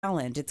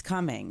challenge. It's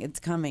coming.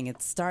 It's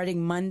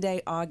starting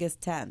Monday,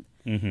 August 10th.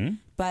 Mm-hmm.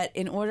 But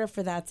in order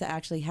for that to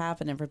actually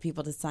happen and for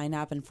people to sign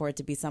up and for it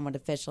to be somewhat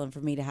official and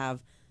for me to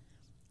have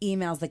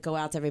emails that go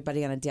out to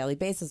everybody on a daily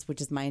basis, which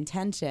is my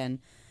intention,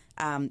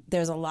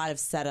 there's a lot of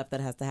setup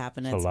that has to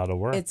happen. It's a lot of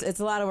work. It's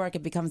a lot of work.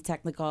 It becomes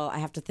technical. I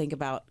have to think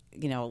about,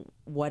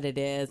 what it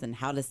is and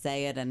how to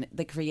say it. And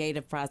the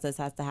creative process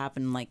has to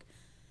happen,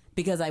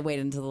 because I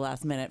waited until the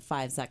last minute,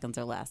 5 seconds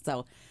or less.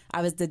 So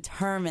I was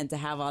determined to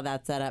have all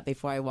that set up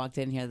before I walked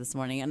in here this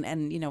morning.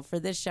 And for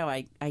this show,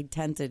 I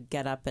tend to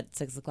get up at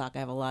 6 o'clock. I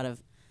have a lot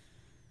of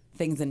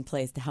things in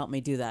place to help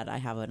me do that. I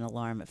have an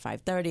alarm at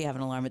 5:30. I have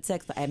an alarm at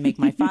 6. I make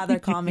my father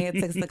call me at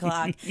 6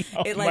 o'clock.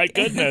 My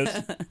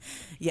goodness.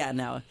 Yeah,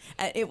 no.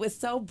 It was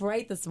so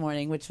bright this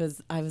morning,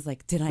 I was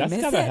like, did I miss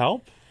it? That's gotta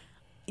help.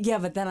 Yeah,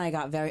 but then I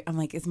got I'm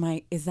like,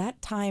 is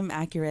that time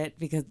accurate?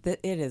 Because it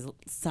is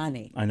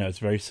sunny. I know, it's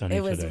very sunny today.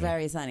 It was today.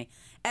 very sunny.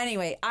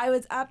 Anyway, I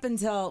was up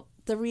until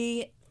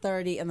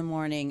 3:30 in the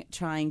morning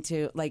trying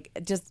to,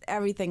 just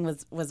everything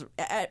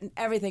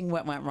everything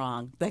went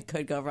wrong that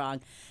could go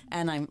wrong.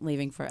 And I'm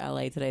leaving for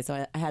LA today,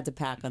 so I had to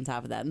pack on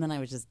top of that. And then I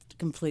was just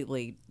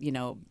completely,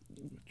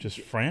 just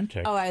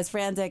frantic. Oh, I was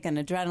frantic and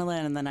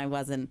adrenaline, and then I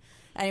wasn't.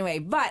 Anyway,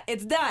 but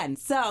it's done,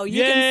 so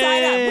you Yay! can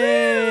sign up.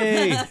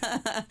 Woo!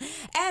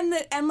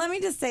 And let me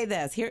just say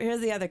this. Here's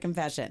the other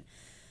confession.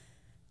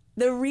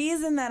 The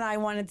reason that I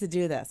wanted to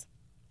do this,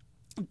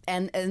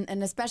 and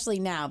especially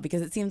now,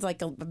 because it seems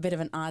like a bit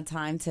of an odd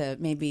time to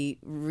maybe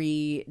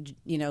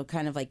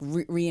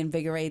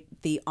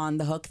reinvigorate the On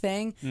the Hook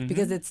thing,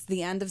 because it's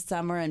the end of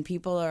summer and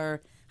people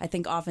are, I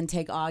think, often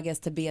take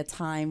August to be a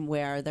time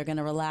where they're going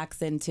to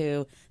relax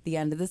into the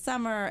end of the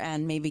summer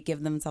and maybe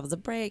give themselves a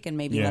break and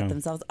maybe let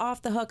themselves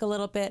off the hook a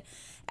little bit.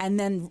 And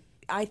then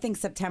I think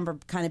September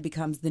kind of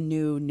becomes the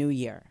new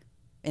year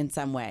in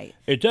some way.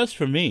 It does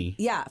for me.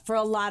 Yeah, for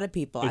a lot of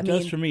people. It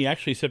does for me.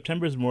 Actually,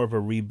 September is more of a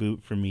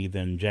reboot for me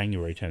than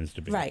January tends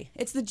to be. Right.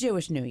 It's the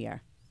Jewish New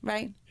Year.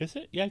 Right? Is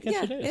it? Yeah, I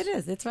guess it is. It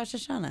is. It's Rosh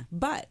Hashanah.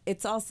 But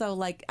it's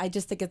also I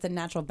just think it's a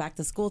natural back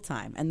to school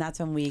time. And that's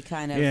when we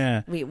kind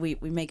of, we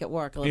make it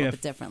work a little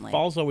bit differently.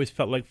 Fall's always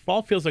felt like,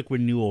 fall feels like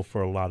renewal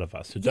for a lot of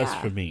us. It does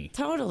for me.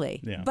 Totally.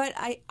 Yeah. But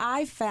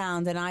I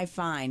found and I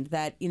find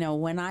that,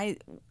 when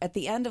at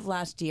the end of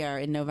last year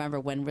in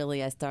November, when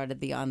really I started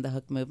the On the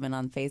Hook movement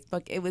on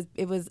Facebook, it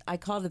was, I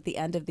called it the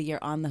end of the year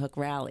On the Hook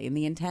rally. And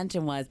the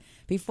intention was,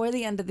 before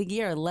the end of the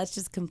year, let's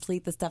just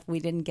complete the stuff we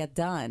didn't get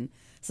done,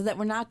 so that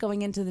we're not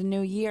going into the new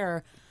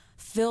year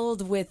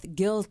filled with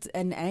guilt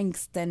and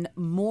angst and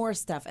more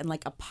stuff and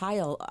a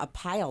pile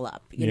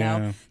up, you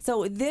know?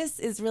 So this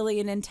is really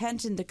an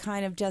intention to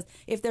kind of just,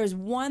 if there's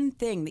one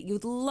thing that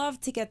you'd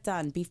love to get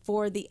done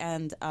before the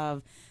end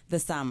of the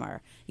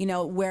summer,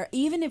 where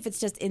even if it's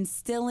just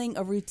instilling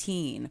a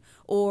routine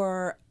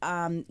or,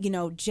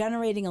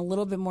 generating a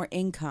little bit more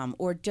income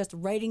or just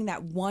writing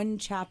that one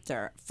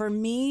chapter. For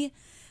me,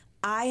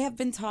 I have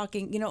been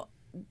talking,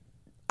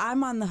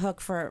 I'm on the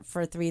hook for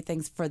 3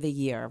 things for the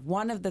year.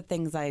 One of the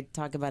things I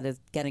talk about is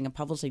getting a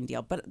publishing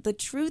deal. But the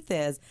truth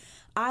is,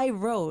 I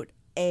wrote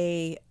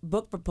a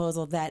book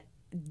proposal that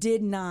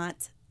did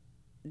not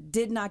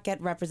get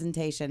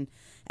representation,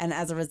 and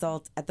as a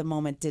result, at the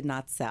moment, did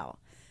not sell.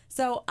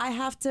 So I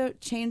have to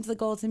change the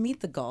goal to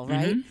meet the goal,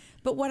 right? Mm-hmm.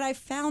 But what I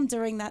found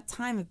during that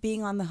time of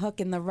being on the hook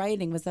in the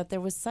writing was that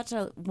there was such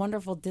a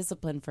wonderful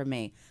discipline for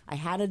me. I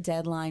had a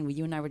deadline.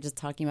 You and I were just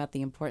talking about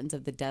the importance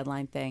of the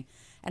deadline thing.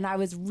 And I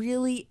was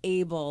really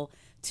able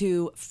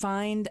to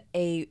find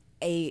I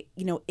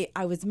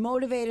was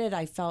motivated.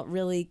 I felt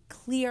really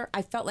clear.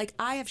 I felt like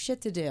I have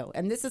shit to do.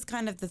 And this is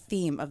kind of the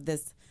theme of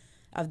this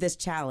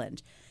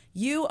challenge.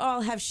 You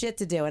all have shit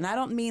to do. And I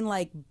don't mean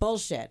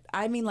bullshit.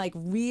 I mean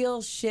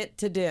real shit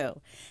to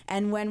do.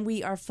 And when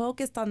we are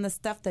focused on the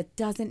stuff that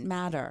doesn't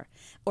matter,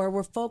 or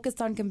we're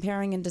focused on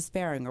comparing and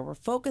despairing, or we're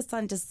focused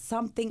on just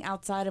something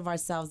outside of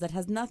ourselves that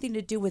has nothing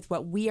to do with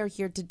what we are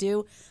here to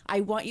do, I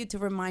want you to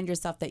remind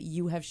yourself that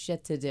you have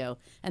shit to do.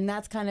 And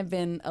that's kind of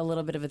been a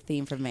little bit of a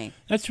theme for me.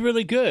 That's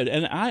really good.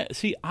 And I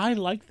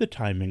like the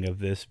timing of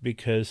this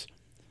because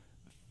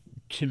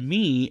to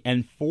me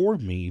and for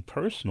me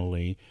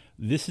personally,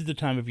 this is the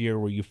time of year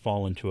where you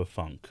fall into a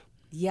funk.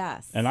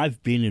 Yes. And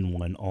I've been in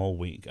one all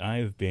week.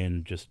 I've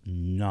been just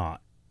not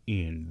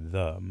in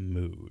the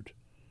mood.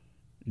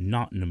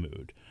 Not in the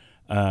mood.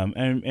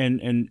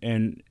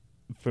 And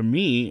for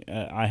me,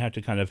 I had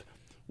to kind of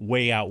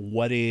weigh out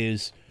what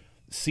is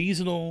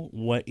seasonal,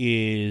 what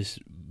is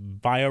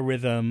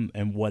biorhythm,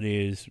 and what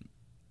is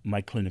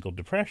my clinical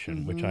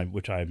depression, which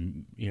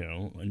I'm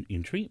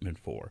in treatment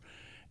for.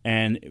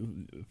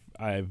 And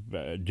I've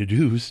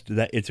deduced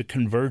that it's a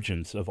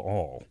convergence of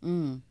all.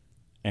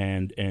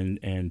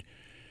 And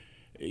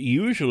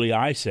usually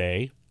I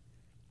say,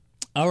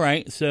 all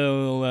right,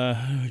 so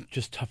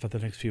just tough out the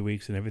next few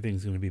weeks and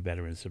everything's going to be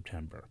better in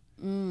September.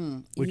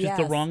 Which is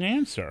the wrong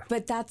answer.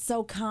 But that's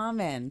so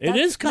common. It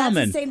is common.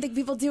 That's the same thing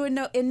people do in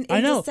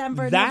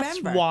December and That's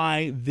November.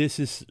 why this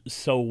is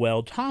so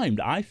well timed,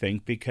 I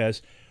think,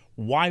 because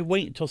why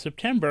wait until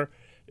September?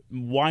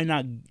 why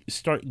not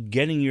start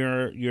getting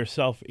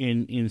yourself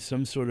in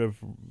some sort of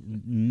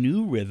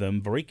new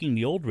rhythm, breaking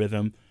the old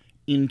rhythm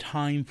in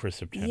time for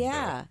September?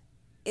 Yeah.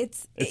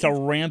 It's a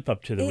ramp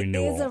up to the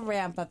renewal. It is a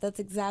ramp up. That's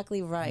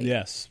exactly right.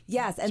 Yes.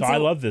 And so I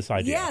love this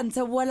idea. Yeah, and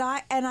so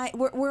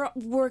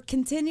we're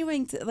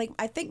continuing to, like,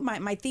 I think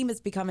my theme is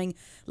becoming,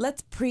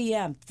 let's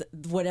preempt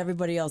what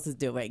everybody else is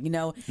doing.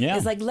 Yeah.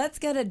 It's like, let's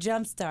get a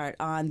jump start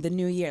on the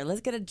new year.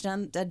 Let's get a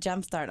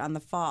jump start on the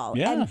fall.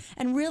 Yeah.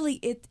 And really,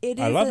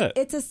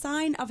 it's a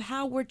sign of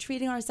how we're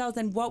treating ourselves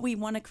and what we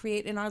want to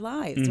create in our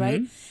lives. Mm-hmm.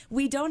 Right?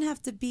 We don't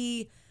have to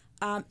be.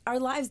 Our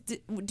lives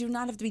do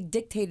not have to be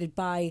dictated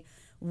by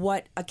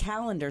what a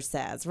calendar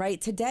says, right?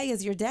 Today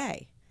is your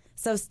day.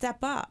 So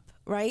step up,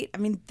 right? I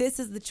mean, this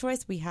is the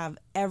choice we have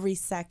every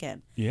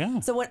second.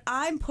 Yeah. So what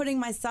I'm putting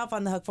myself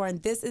on the hook for,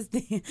 and this is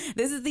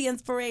the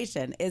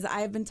inspiration, is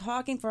I have been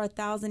talking for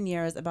 1,000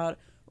 years about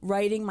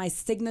writing my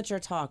signature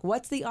talk.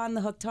 What's the on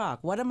the hook talk?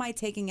 What am I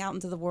taking out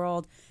into the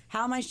world?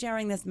 How am I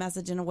sharing this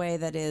message in a way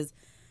that is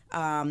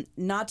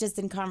not just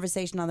in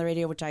conversation on the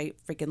radio, which I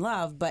freaking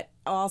love, but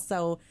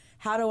also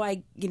how do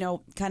I,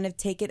 kind of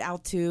take it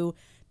out to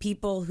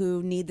people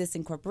who need this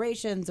in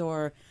corporations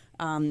or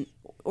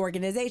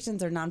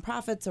organizations or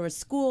nonprofits or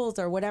schools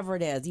or whatever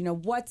it is.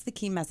 What's the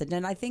key message?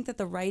 And I think that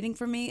the writing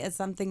for me is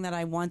something that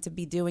I want to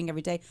be doing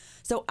every day.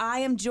 So I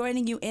am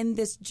joining you in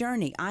this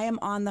journey. I am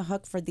on the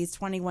hook for these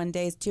 21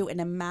 days too, in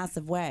a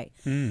massive way.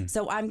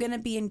 So I'm going to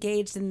be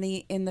engaged in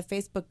the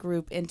Facebook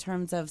group in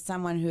terms of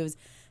someone who's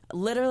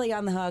literally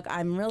on the hook.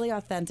 I'm really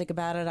authentic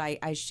about it.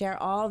 I share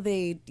all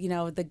the,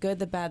 the good,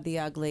 the bad, the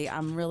ugly.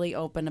 I'm really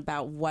open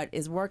about what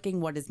is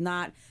working, what is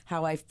not,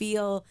 how I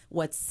feel,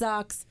 what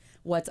sucks,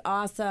 what's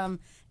awesome.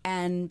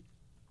 And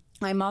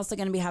I'm also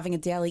going to be having a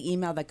daily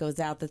email that goes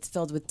out that's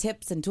filled with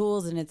tips and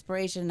tools and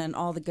inspiration and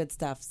all the good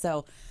stuff.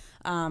 So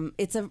so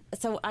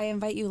I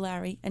invite you,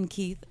 Larry and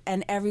Keith,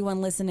 and everyone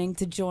listening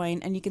to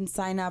join. And you can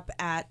sign up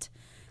at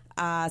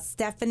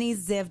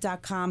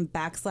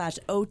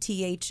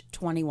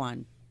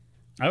StefanieZiev.com/OTH21.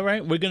 All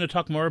right, we're going to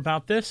talk more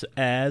about this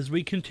as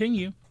we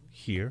continue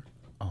here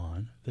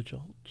on The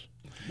Jolt.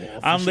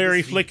 I'm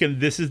Larry Flick,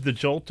 and this is The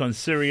Jolt on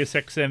Sirius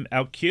XM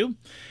OutQ.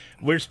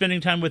 We're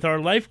spending time with our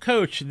life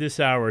coach this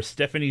hour,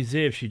 Stefanie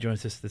Ziev. She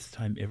joins us this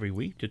time every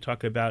week to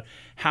talk about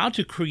how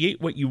to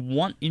create what you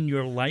want in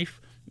your life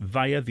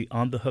via the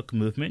On the Hook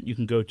movement. You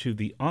can go to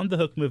the On the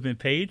Hook movement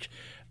page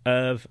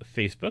of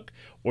Facebook,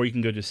 or you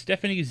can go to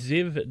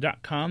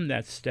StefanieZiev.com.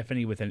 That's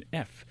Stephanie with an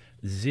F.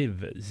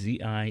 Ziev,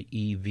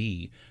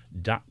 ZIEV.com.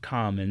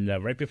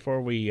 And right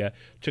before we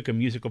took a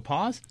musical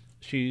pause,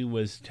 she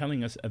was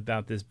telling us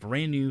about this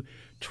brand new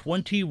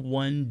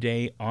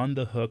 21-day On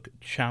the Hook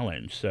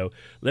challenge. So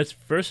let's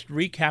first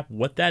recap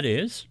what that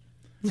is,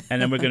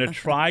 and then we're going to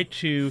try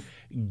to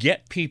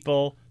get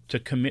people to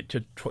commit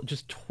to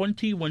just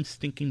 21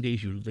 stinking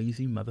days, you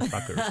lazy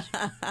motherfuckers.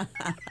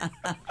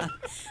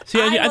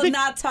 See, I will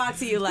not talk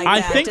to you like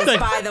that, just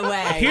by the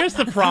way. Here's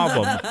the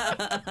problem.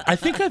 I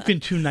think I've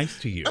been too nice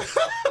to you.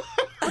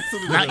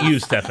 Not you,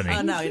 Stephanie.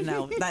 Oh,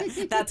 no.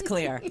 That's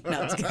clear.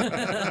 No, it's good.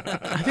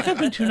 I think I've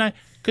been too nice.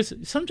 Because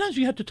sometimes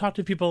you have to talk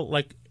to people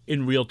like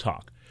in real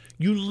talk.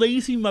 You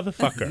lazy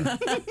motherfucker.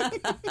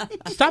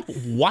 Stop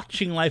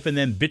watching life and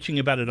then bitching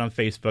about it on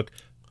Facebook.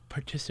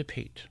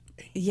 Participate.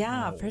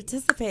 Yeah,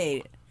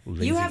 participate.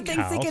 Lazy you have things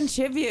cows. to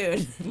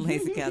contribute.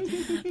 Lazy cows.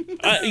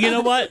 You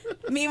know what?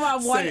 Meanwhile,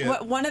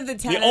 one of the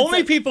tenants... The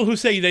only people who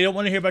say they don't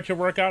want to hear about your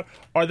workout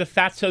are the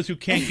fatsos who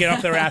can't get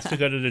off their ass to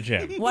go to the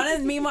gym.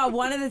 Meanwhile,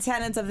 one of the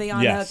tenets of the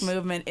On the Hook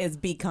movement is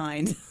be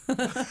kind.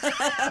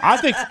 I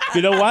think,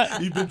 you know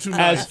what? You've been too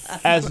nice.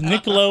 As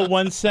Niccolo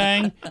once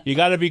sang, you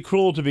got to be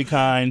cruel to be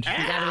kind.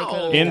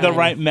 In the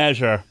right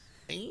measure.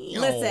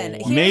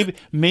 Listen,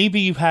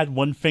 maybe you've had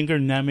one finger,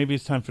 now maybe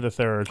it's time for the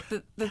third.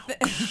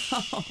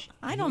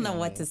 I don't know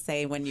what to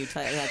say when you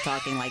are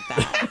talking like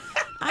that.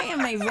 I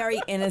am a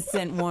very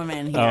innocent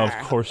woman here. Oh, of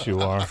course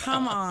you are.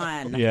 Come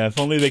on. Yeah, if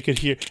only they could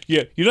hear.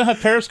 Yeah, you don't have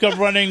Periscope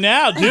running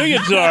now, do you,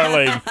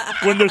 darling?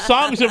 When the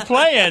songs are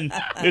playing,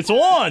 it's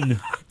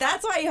on.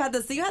 That's why you had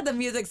the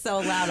music so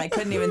loud I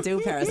couldn't even do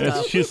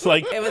Periscope. She's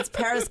like it was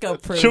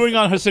Periscope proof. Chewing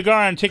on her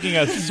cigar and taking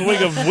a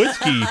swig of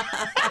whiskey.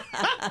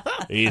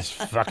 These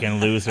fucking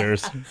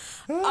losers.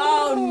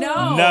 Oh,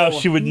 no. No,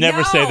 she would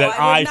never say that.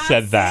 I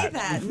said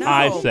that. No.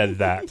 I said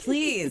that.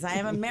 Please, I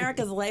am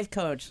America's life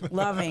coach.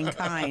 Loving,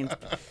 kind,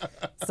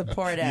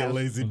 supportive. You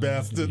lazy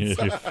bastards.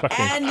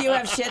 And you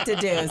have shit to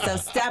do, so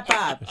step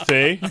up.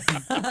 See?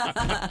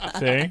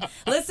 See?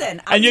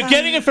 Listen. And you're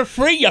getting it for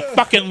free, you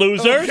fucking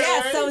losers.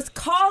 Yeah, so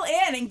call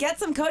in and get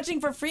some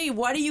coaching for free.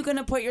 What are you going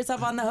to put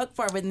yourself on the hook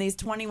for within these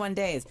 21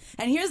 days?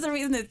 And here's the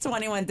reason it's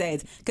 21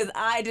 days, because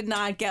I did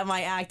not get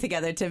my act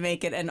together to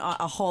make it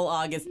a whole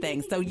August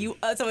thing. So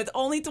so it's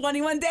only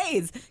 21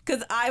 days,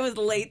 because I was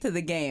late to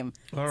the game.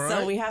 All right.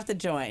 So we have to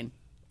join.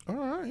 All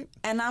right.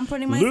 And I'm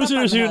putting myself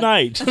Losers on the hook.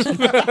 Unite.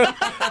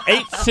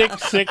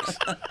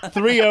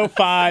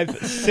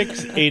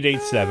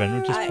 866-305-6887.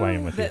 We're just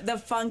playing with you. The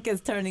funk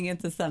is turning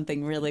into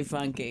something really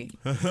funky.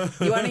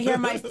 You want to hear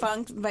my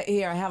funk? But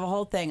here, I have a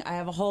whole thing. I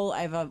have a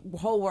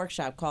whole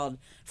workshop called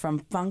From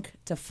Funk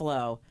to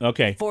Flow.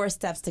 Okay. 4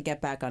 steps to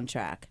get back on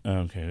track.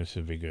 Okay, this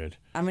would be good.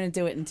 I'm going to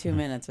do it in 2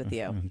 minutes with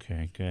you.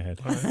 Okay, go ahead.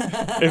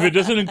 If it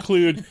doesn't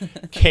include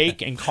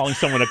cake and calling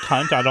someone a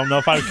cunt, I don't know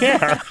if I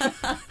care.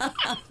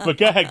 But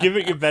go ahead, give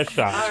it your best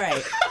shot. All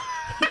right.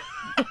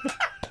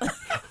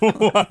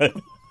 What?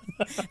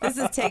 This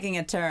is taking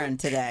a turn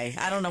today.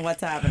 I don't know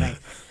what's happening,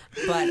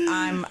 but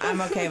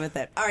I'm okay with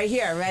it. All right,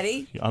 here,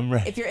 ready? I'm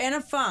ready. If you're in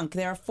a funk,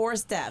 there are 4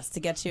 steps to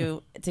get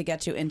you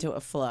into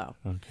a flow.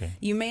 Okay.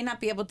 You may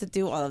not be able to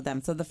do all of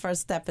them, so the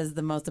first step is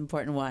the most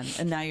important one.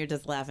 And now you're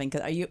just laughing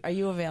because are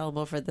you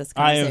available for this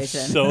I am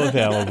conversation? so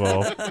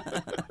available.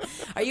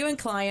 Are you in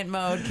client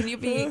mode? Can you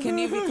be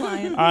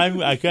client?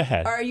 Go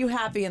ahead. Or are you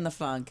happy in the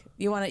funk?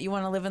 You want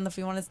to live in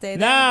you want to stay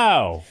there?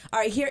 No. All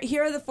right,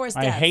 here are the 4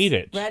 steps. I hate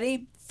it.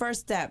 Ready?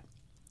 First step.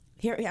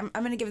 Here, I'm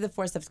going to give you the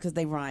 4 steps because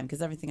they rhyme.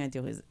 Because everything I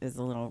do is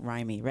a little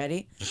rhymey.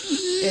 Ready?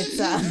 It's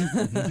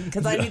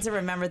because I need to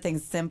remember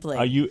things simply.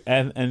 Are you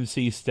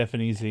MC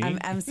Stefanie Ziev? I'm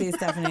MC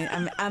Stefanie.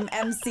 I'm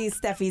MC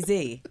Steffi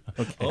Z.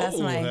 Okay. That's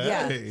my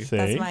hey. See?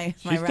 That's my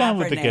She's rapper down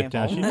with the name. get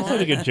down. She knows how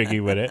to get jiggy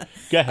with it.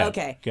 Go ahead.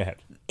 Okay. Go ahead.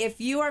 If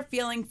you are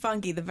feeling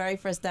funky, the very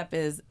first step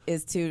is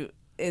here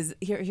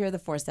are the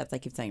 4 steps I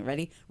keep saying.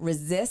 Ready?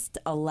 Resist,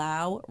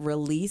 allow,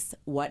 release,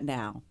 what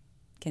now?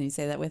 Can you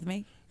say that with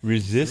me?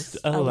 Resist,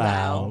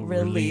 allow,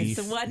 release.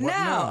 What What now?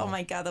 now? Oh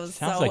my God, that was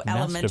Sounds so like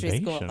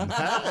elementary school.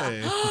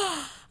 masturbation. Hey.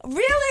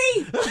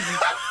 Really?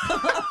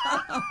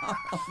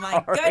 Oh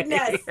my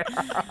goodness.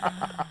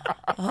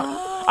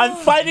 I'm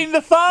fighting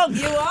the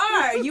funk. You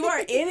are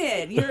in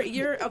it.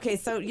 You're okay.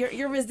 So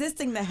you're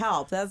resisting the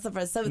help. That's the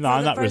first. No,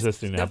 I'm not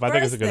resisting the help. I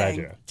think it's a good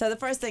idea. So the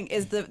first thing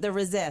is the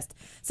resist.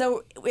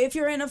 So if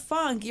you're in a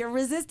funk, you're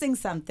resisting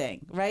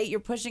something, right? You're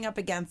pushing up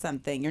against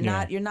something.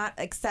 You're not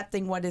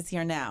accepting what is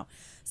here now.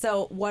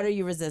 So what are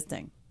you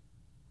resisting?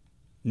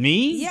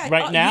 Me?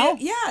 Right now?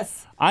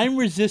 Yes. I'm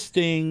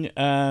resisting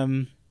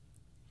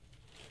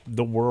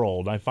the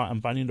world.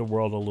 I'm finding the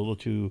world a little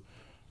too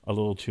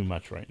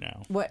much right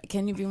now. What?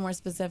 Can you be more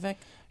specific?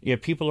 Yeah,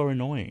 people are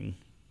annoying,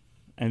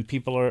 and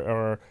people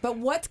are. But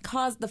what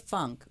caused the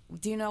funk?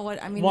 Do you know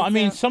what I mean?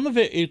 Well, some of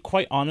it,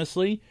 quite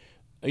honestly,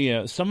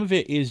 some of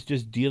it is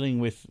just dealing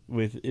with.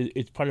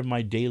 It's part of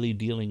my daily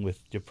dealing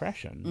with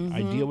depression. Mm-hmm.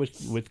 I deal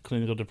with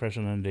clinical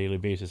depression on a daily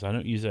basis. I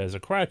don't use it as a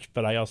crutch,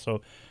 but I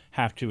also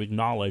have to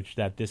acknowledge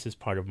that this is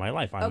part of my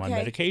life. I'm on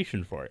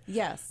medication for it.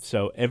 Yes.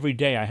 So every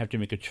day I have to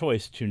make a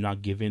choice to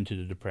not give in to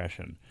the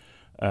depression.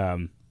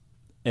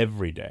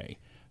 Every day.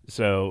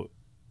 So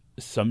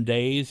some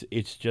days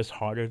it's just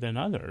harder than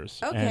others.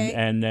 Okay.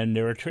 And then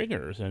there are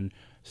triggers. And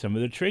some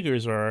of the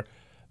triggers are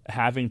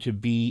having to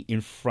be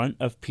in front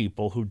of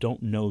people who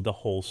don't know the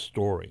whole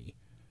story,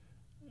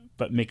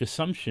 but make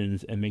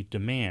assumptions and make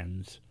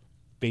demands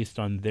based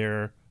on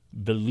their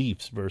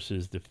beliefs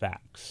versus the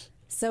facts.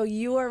 So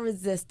you are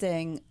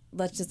resisting,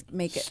 let's just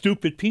make it.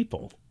 Stupid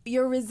people.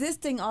 You're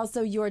resisting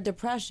also your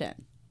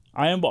depression.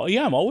 I'm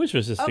always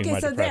resisting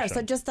my depression.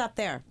 So just stop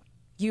there.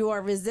 You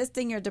are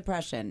resisting your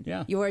depression.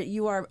 Yeah.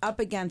 You are up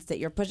against it.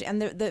 You're pushing. And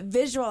the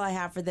visual I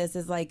have for this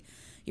is like,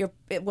 if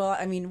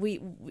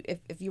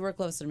you were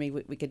closer to me,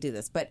 we could do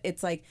this. But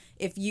it's like,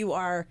 if you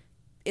are,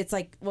 it's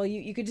like, well,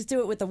 you could just do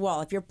it with the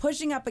wall. If you're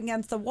pushing up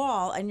against the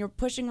wall and you're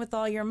pushing with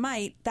all your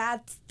might,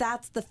 that's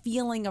the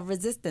feeling of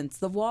resistance.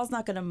 The wall's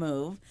not going to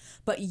move,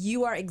 but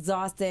you are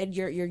exhausted.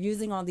 You're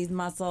using all these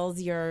muscles.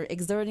 You're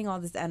exerting all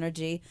this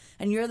energy,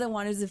 and you're the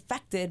one who's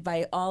affected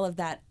by all of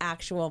that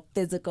actual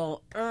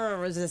physical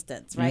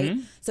resistance, right?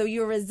 Mm-hmm. So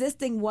you're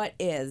resisting what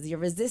is. You're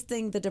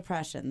resisting the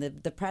depression. The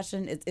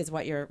depression is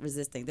what you're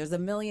resisting. There's a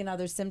million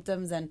other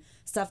symptoms and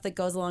stuff that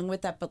goes along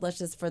with that, but let's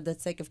just, for the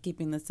sake of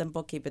keeping this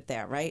simple, keep it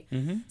there, right?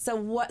 Mm-hmm.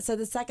 So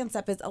the second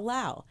step is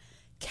allow.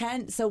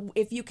 So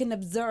if you can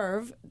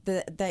observe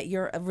that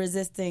you're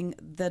resisting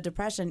the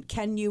depression,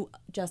 can you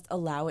just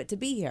allow it to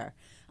be here?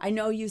 I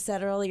know you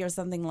said earlier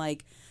something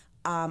like,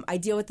 I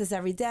deal with this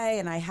every day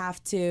and I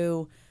have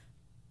to.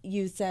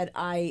 You said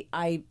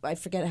I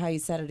forget how you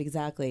said it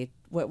exactly.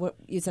 What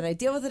you said, I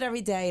deal with it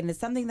every day and it's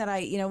something that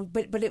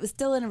but it was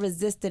still in a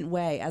resistant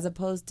way, as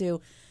opposed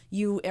to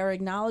you are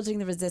acknowledging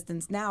the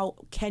resistance. Now,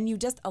 can you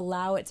just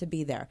allow it to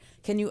be there?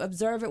 Can you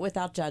observe it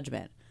without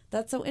judgment?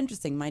 That's so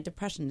interesting. My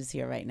depression is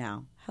here right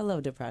now. Hello,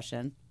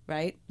 depression,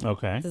 right?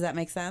 Okay. Does that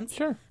make sense?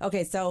 Sure.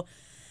 Okay, so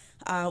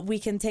we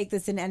can take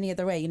this in any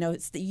other way.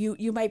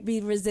 You might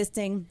be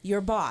resisting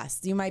your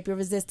boss. You might be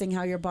resisting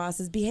how your boss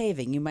is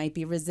behaving. You might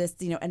be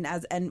resisting,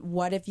 and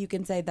what if you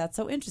can say, that's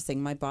so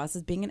interesting. My boss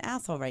is being an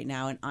asshole right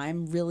now, and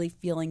I'm really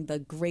feeling the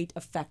great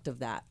effect of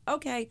that.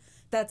 Okay,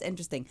 that's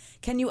interesting.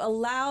 Can you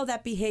allow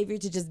that behavior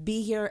to just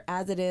be here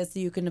as it is so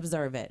you can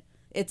observe it?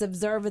 It's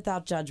observe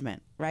without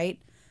judgment, right?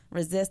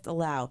 Resist,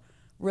 allow.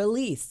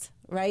 release,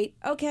 right?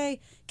 Okay,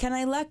 can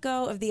I let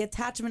go of the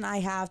attachment I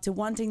have to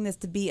wanting this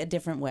to be a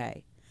different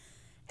way?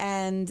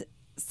 And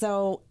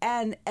so,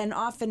 and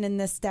often in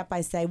this step,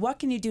 I say, what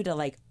can you do to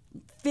like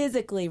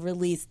physically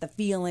release the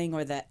feeling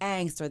or the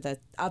angst or the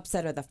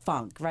upset or the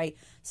funk, right?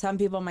 Some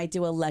people might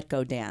do a let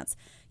go dance.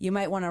 You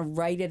might want to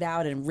write it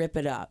out and rip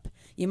it up.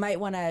 You might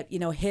want to,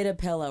 hit a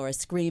pillow or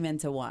scream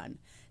into one.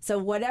 So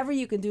whatever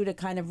you can do to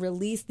kind of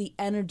release the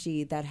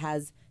energy that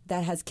has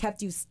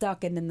kept you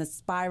stuck and in the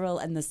spiral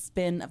and the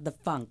spin of the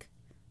funk,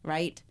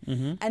 right?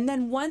 Mm-hmm. And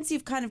then once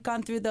you've kind of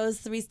gone through those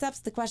 3 steps,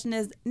 the question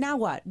is, now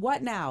what?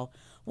 What now?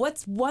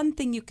 What's one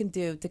thing you can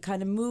do to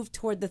kind of move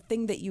toward the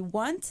thing that you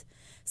want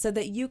so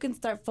that you can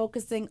start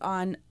focusing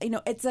on,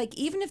 it's like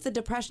even if the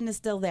depression is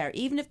still there,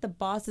 even if the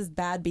boss's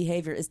bad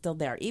behavior is still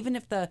there, even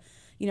if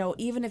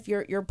even if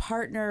your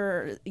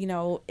partner,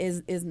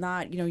 is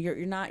not,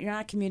 you're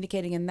not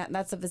communicating and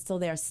that stuff is still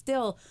there.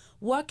 Still,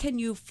 what can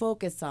you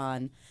focus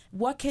on?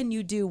 What can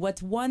you do?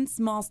 What's one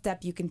small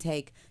step you can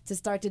take to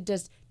start to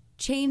just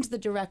change the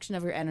direction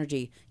of your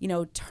energy?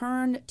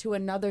 Turn to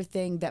another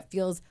thing that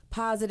feels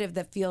positive,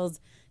 that feels,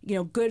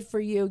 good for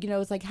you.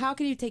 It's like, how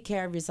can you take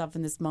care of yourself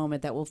in this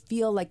moment that will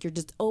feel like you're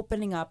just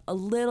opening up a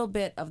little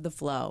bit of the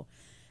flow?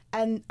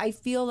 And I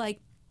feel like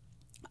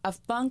a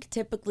funk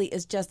typically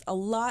is just a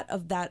lot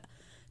of that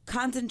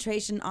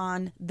concentration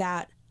on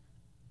that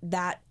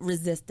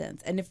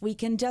resistance. And if we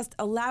can just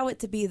allow it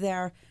to be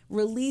there,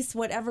 release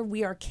whatever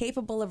we are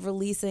capable of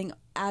releasing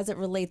as it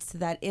relates to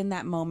that in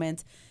that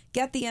moment,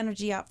 get the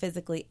energy out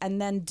physically,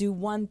 and then do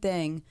one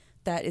thing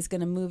that is going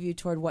to move you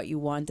toward what you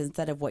want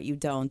instead of what you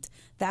don't,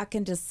 that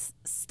can just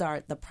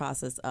start the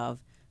process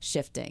of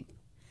shifting.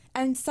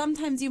 And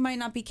sometimes you might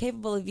not be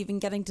capable of even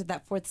getting to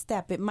that 4th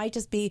step. It might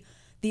just be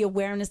the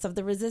awareness of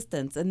the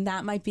resistance, and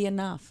that might be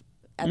enough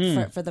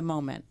for the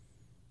moment.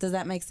 Does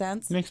that make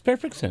sense? Makes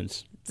perfect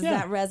sense. Does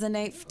that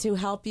resonate to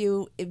help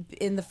you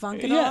in the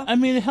funk at all? Yeah, I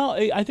mean,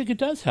 I think it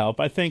does help.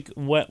 I think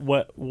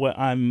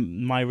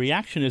my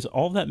reaction is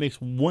all that makes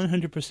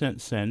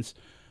 100% sense.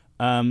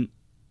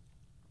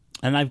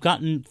 And I've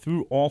gotten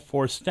through all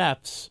 4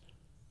 steps,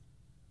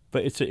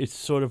 but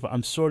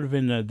I'm sort of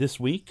in this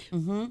week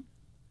in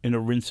a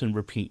rinse and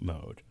repeat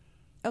mode.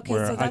 Okay,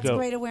 so that's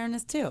great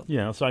awareness too.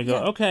 Yeah, so I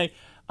go, okay,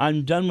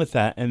 I'm done with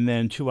that, and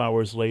then 2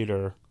 hours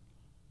later,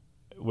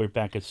 we're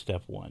back at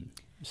step 1.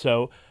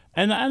 So,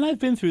 and I've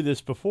been through this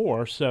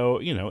before, so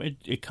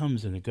it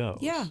comes and it goes.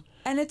 Yeah,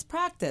 and it's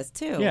practice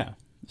too. Yeah,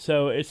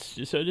 so it's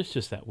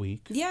just that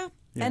week. Yeah.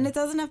 Yeah. And it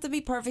doesn't have to be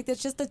perfect.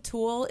 It's just a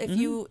tool. If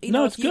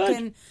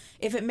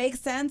if it makes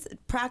sense,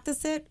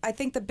 practice it. I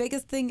think the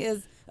biggest thing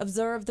is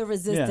observe the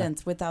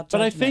resistance without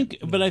judgment.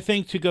 But I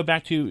think to go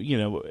back to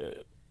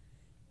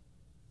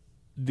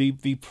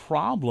the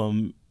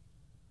problem,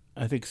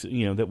 I think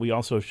that we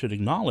also should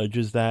acknowledge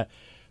is that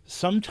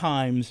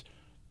sometimes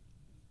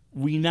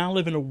we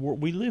live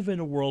in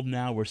a world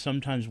now where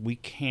sometimes we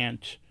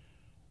can't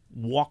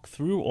walk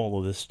through all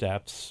of the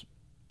steps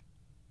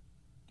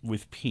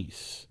with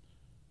peace,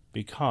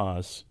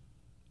 because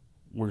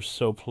we're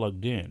so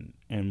plugged in.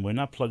 And we're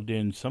not plugged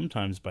in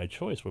sometimes by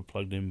choice. We're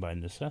plugged in by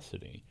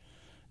necessity.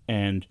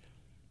 And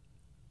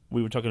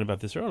we were talking about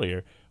this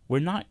earlier. We're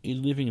not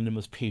living in the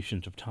most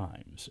patient of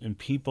times. And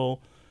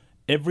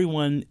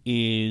everyone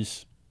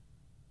is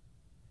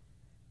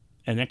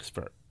an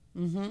expert.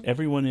 Mm-hmm.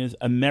 Everyone is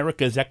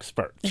America's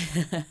expert,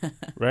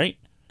 right?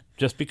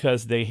 Just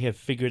because they have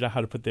figured out how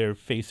to put their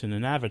face in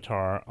an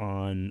avatar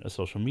on a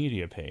social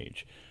media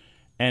page.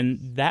 And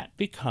that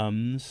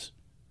becomes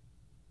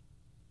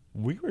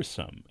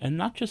wearisome. And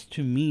not just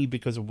to me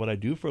because of what I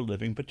do for a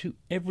living, but to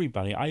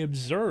everybody. I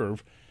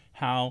observe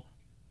how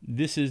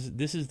this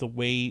is the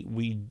way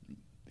we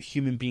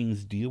human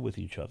beings deal with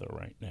each other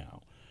right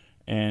now.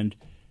 And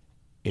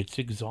it's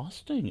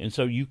exhausting. And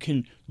so you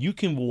can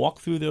walk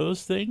through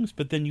those things,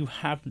 but then you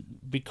have,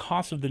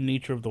 because of the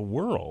nature of the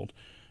world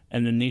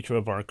and the nature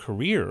of our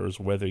careers,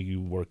 whether you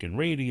work in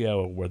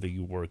radio or whether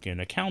you work in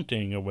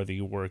accounting or whether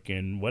you work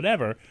in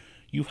whatever,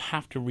 you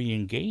have to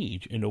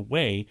re-engage in a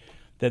way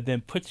that then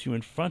puts you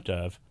in front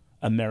of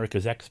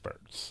America's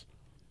experts.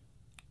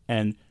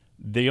 And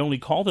they only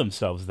call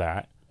themselves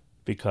that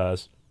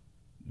because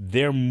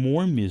they're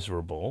more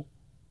miserable.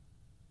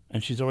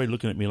 And she's already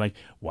looking at me like,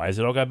 why is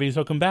it all got to be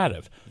so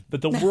combative?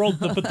 But the world,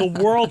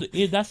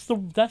 that's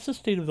the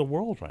state of the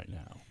world right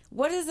now.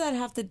 What does that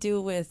have to do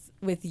with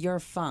your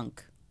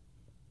funk?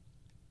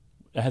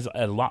 It has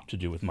a lot to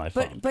do with my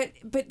funk.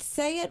 But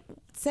say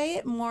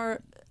it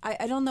more.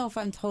 I don't know if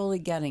I'm totally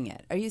getting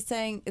it. Are you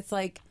saying it's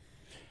like,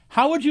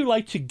 how would you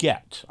like to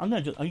get?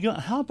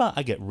 How about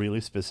I get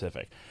really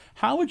specific?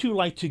 How would you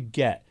like to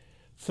get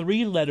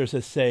 3 letters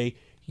that say,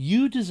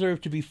 you deserve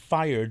to be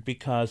fired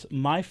because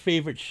my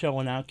favorite show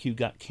on OutQ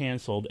got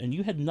canceled and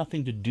you had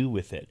nothing to do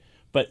with it,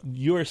 but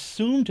you're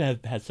assumed to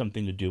have had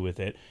something to do with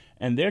it,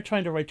 and they're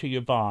trying to write to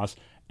your boss,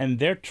 and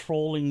they're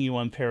trolling you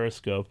on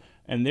Periscope,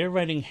 and they're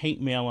writing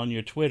hate mail on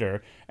your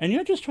Twitter, and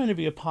you're just trying to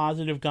be a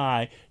positive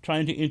guy,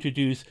 trying to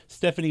introduce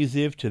Stefanie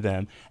Ziev to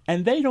them,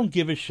 and they don't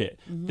give a shit.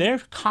 They're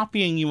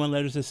copying you on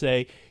letters to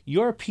say,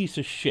 you're a piece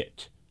of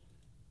shit.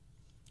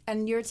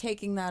 And you're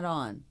taking that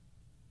on.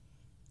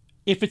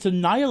 If it's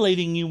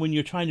annihilating you when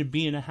you're trying to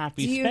be in a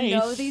happy space... Do you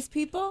know these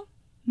people?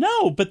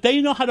 No, but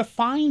they know how to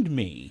find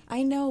me.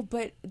 I know,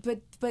 but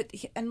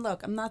and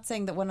look, I'm not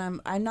saying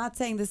that I'm not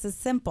saying this is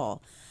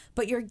simple,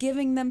 but you're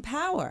giving them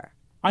power.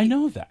 I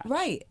know that.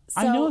 Right.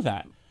 I know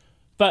that.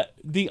 But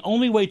the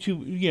only way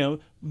to,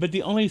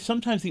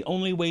 sometimes the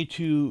only way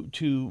to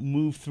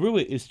move through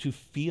it is to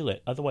feel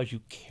it. Otherwise,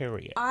 you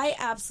carry it. I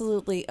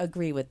absolutely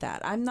agree with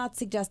that. I'm not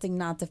suggesting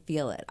not to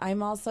feel it.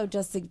 I'm also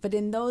but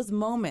in those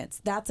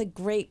moments, that's a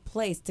great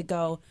place to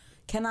go,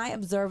 can I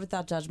observe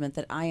without judgment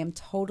that I am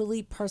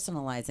totally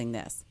personalizing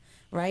this,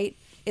 right?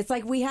 It's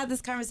like we had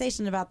this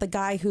conversation about the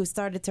guy who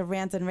started to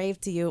rant and rave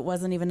to you. It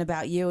wasn't even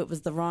about you. It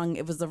was the wrong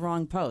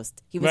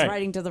post. He was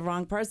writing to the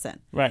wrong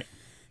person. Right.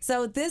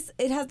 So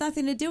it has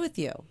nothing to do with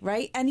you,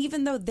 right? And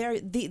even though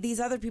these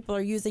other people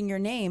are using your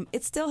name,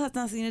 it still has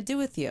nothing to do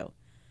with you.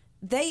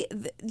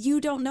 You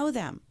don't know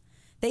them.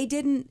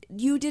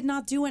 You did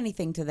not do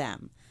anything to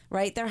them,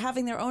 right? They're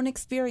having their own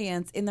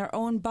experience in their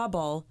own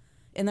bubble,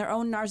 in their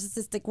own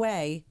narcissistic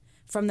way,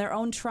 from their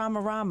own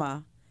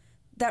trauma-rama.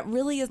 That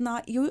really is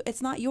not you.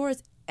 It's not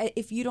yours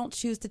if you don't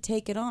choose to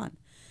take it on.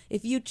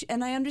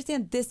 And I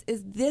understand this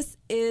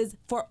is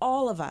for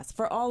all of us.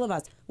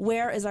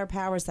 Where is our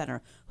power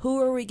center?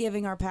 Who are we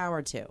giving our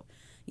power to?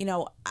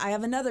 I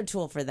have another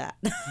tool for that.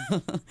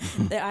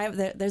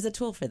 There's a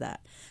tool for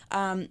that.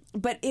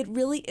 But it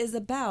really is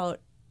about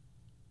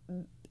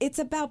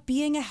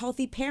being a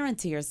healthy parent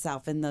to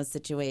yourself in those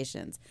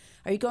situations.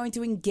 Are you going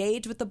to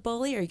engage with the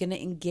bully? Are you going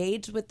to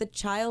engage with the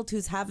child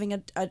who's having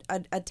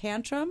a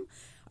tantrum?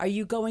 Are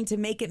you going to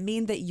make it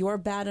mean that you're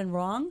bad and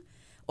wrong?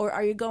 Or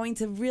are you going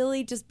to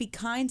really just be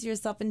kind to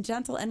yourself and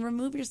gentle and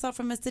remove yourself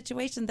from a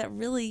situation that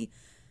really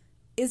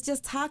is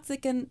just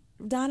toxic and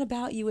not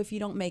about you if you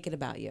don't make it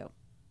about you?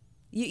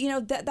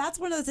 That's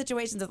one of the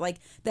situations that, like,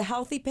 the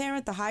healthy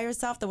parent, the higher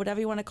self, the whatever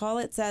you want to call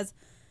it, says,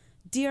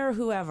 dear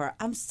whoever,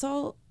 I'm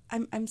so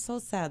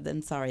sad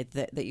and sorry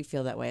that you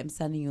feel that way. I'm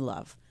sending you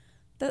love.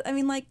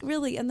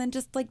 Really, and then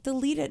just like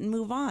delete it and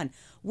move on.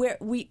 What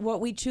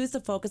we choose to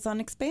focus on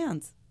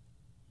expands.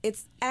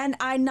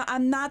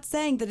 I'm not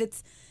saying that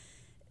it's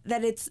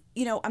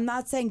I'm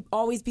not saying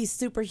always be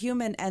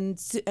superhuman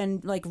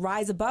and like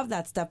rise above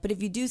that stuff. But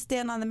if you do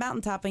stand on the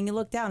mountaintop and you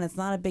look down, it's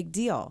not a big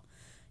deal.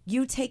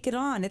 You take it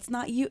on. It's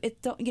not you.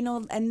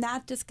 And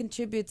that just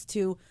contributes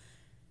to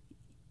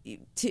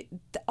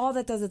all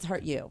that does is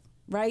hurt you,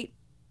 right?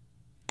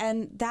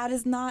 And that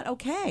is not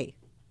okay.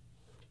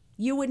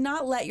 You would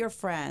not let your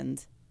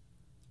friend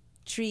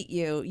treat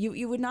you.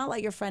 You would not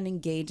let your friend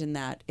engage in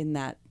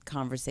that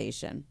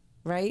conversation,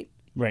 right?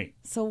 Right.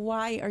 So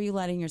why are you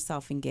letting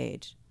yourself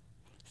engage?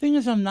 Thing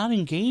is, I'm not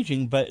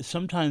engaging, but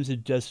sometimes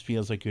it just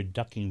feels like you're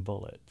ducking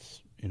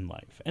bullets in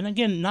life. And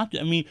again,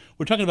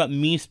 we're talking about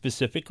me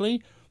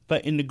specifically,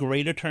 but in the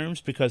greater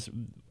terms, because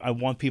I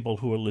want people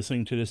who are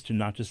listening to this to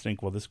not just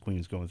think, well, this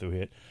queen's going through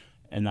it,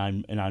 and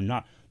I'm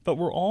not. But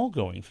we're all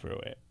going through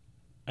it.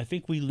 I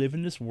think we live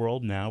in this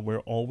world now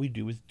where all we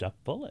do is duck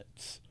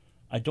bullets.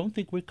 I don't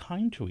think we're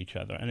kind to each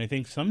other. And I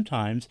think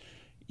sometimes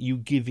you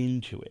give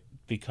in to it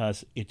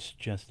because it's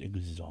just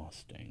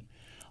exhausting.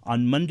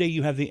 On Monday,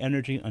 you have the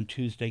energy. On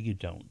Tuesday, you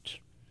don't.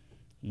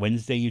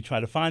 Wednesday, you try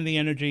to find the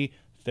energy.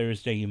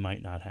 Thursday, you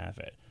might not have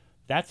it.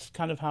 That's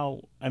kind of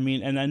how,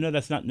 and I know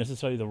that's not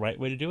necessarily the right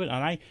way to do it.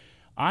 And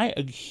I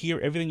hear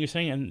everything you're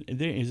saying, and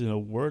there isn't a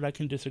word I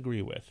can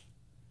disagree with.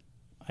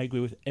 I agree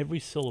with every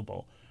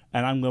syllable.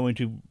 And I'm going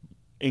to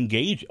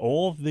engage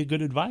all of the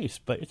good advice,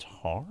 but it's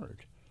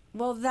hard.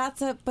 Well,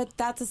 that's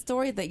a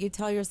story that you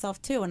tell yourself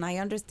too, and I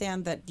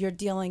understand that you're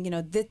dealing.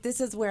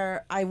 This is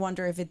where I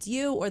wonder if it's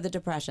you or the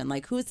depression.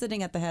 Like, who's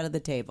sitting at the head of the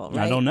table?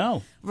 Right? I don't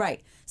know.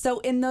 Right. So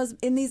in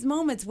these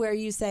moments where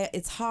you say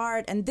it's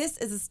hard, and this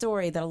is a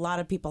story that a lot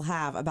of people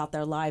have about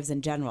their lives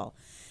in general,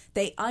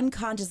 they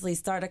unconsciously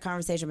start a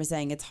conversation by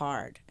saying it's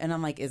hard, and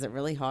I'm like, is it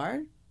really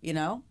hard? You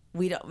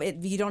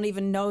don't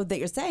even know that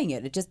you're saying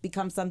it. It just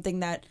becomes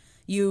something that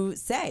you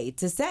say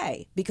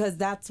because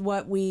that's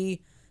what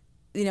we.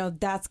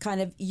 That's kind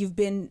of,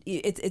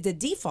 it's a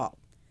default.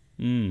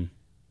 And,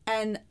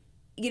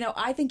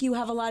 I think you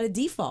have a lot of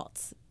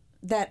defaults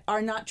that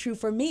are not true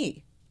for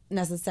me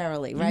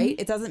necessarily, right?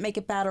 It doesn't make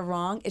it bad or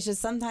wrong. It's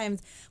just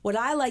sometimes what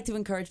I like to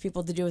encourage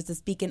people to do is to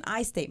speak in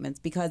I statements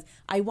because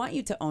I want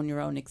you to own your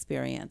own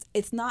experience.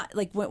 It's not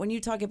like when you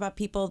talk about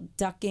people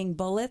ducking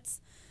bullets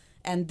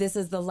and this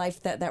is the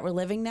life that we're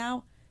living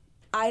now,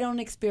 I don't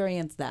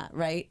experience that,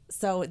 right?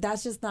 So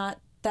that's just not.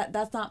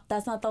 That's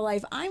not the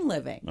life I'm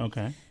living.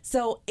 Okay.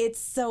 So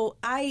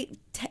I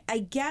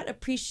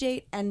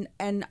appreciate and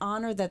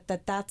honor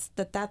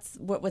that's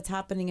what's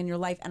happening in your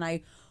life, and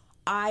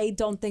I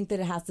don't think that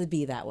it has to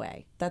be that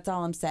way. That's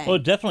all I'm saying. Well,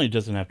 it definitely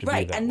doesn't have to be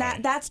right, that and way.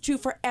 that's true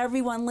for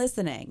everyone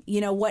listening.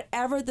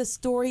 Whatever the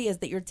story is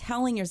that you're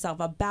telling yourself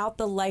about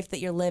the life that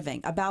you're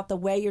living, about the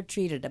way you're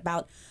treated,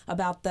 about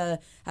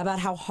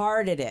how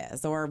hard it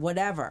is, or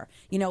whatever.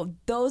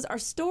 Those are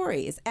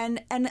stories,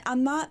 and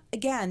I'm not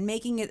again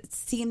making it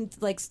seem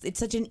like it's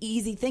such an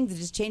easy thing to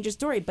just change your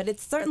story, but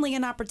it's certainly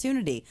an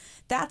opportunity.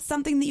 That's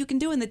something that you can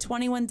do in the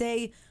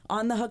 21-day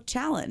On the Hook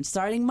challenge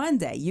starting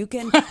Monday. You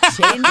can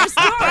change your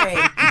story.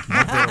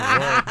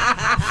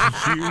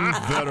 You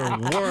better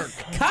work.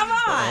 Come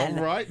on.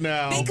 All right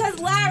now. Because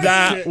Larry.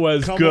 That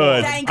was Come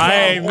good. on. Thank you. I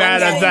ain't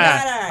mad at Getting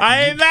that. better.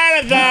 I ain't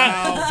mad at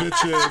that. Pow,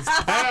 bitches.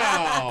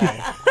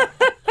 Pow.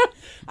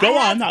 Go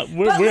on.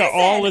 We're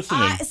all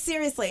listening.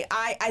 Seriously,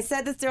 I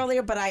said this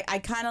earlier, but I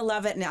kind of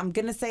love it, and I'm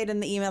going to say it in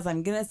the emails.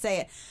 I'm going to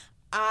say it.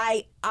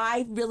 I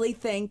really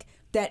think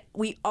that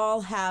we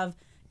all have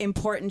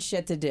important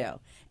shit to do.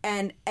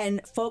 And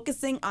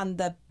focusing on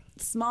the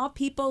small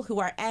people who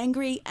are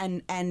angry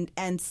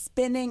and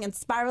spinning and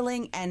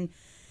spiraling and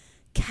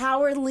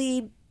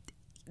cowardly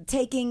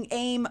taking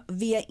aim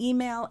via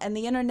email and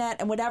the internet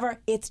and whatever,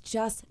 it's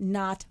just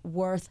not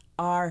worth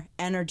our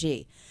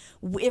energy.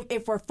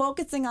 If we're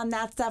focusing on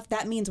that stuff,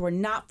 that means we're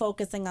not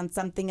focusing on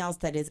something else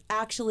that is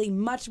actually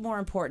much more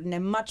important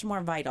and much more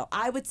vital.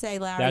 I would say,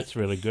 Larry, That's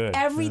really good.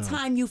 Every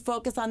time you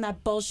focus on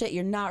that bullshit,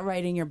 you're not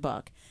writing your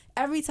book.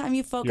 Every time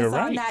you focus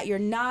on that, you're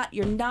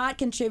not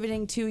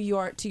contributing to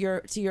your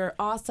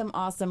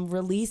awesome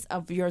release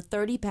of your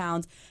 30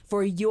 pounds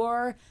for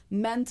your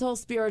mental,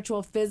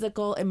 spiritual,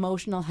 physical,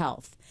 emotional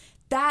health.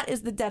 That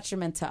is the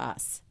detriment to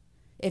us.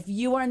 If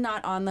you are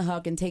not on the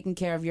hook and taking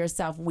care of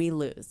yourself, we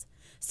lose.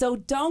 So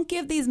don't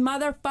give these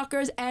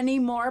motherfuckers any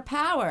more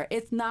power.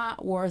 It's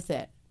not worth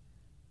it.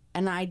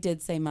 And I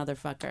did say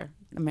motherfucker,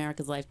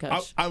 America's life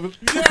coach. I was,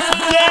 When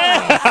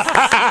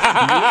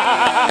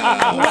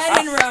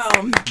in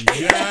Rome.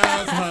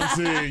 yes,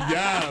 Hunty,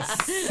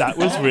 yes. That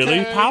was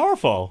really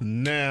powerful.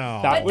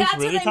 Now. That But was that's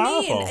really what I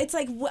powerful. mean. It's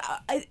like,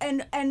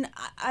 and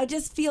I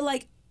just feel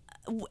like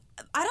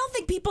I don't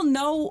think people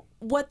know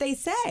what they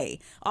say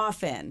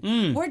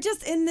often. We're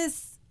just in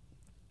this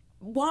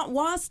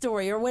wah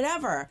story or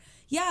whatever.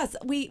 Yes,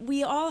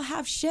 we all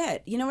have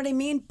shit. You know what I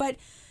mean? But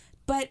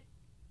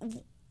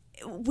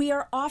we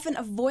are often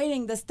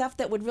avoiding the stuff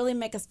that would really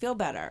make us feel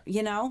better,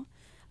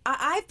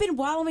 I've been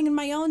wallowing in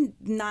my own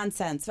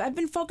nonsense. I've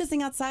been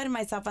focusing outside of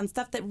myself on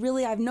stuff that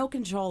really I have no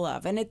control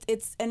of, and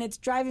it's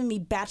driving me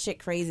batshit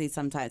crazy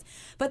sometimes.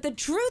 But the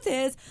truth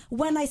is,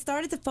 when I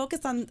started to focus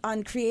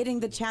on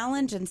creating the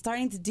challenge and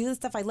starting to do the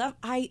stuff I love,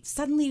 I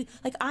suddenly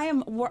I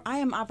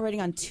am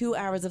operating on 2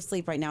 hours of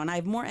sleep right now, and I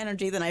have more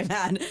energy than I've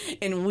had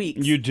in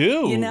weeks. You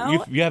do.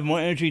 You have more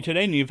energy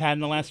today than you've had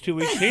in the last 2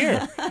 weeks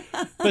here.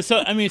 But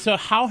so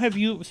how have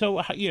you?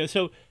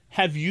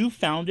 Have you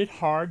found it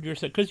hard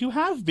yourself? Because you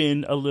have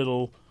been a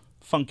little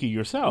funky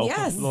yourself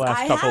Yes, the last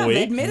I couple have,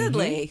 weeks.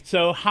 admittedly.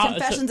 So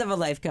Confessions of a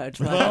life coach.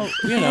 Well,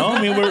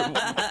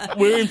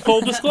 we're in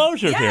full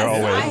disclosure Yes, here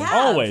I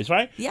have. always,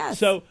 right? Yes.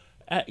 So,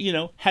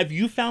 have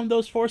you found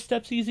those 4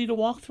 steps easy to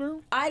walk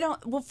through?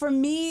 Well, for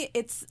me,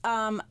 it's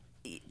I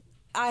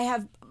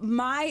have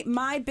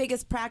my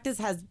biggest practice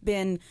has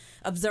been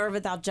observe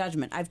without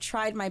judgment. I've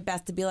tried my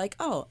best to be like,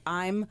 oh,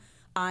 I'm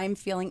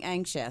feeling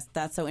anxious.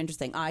 That's so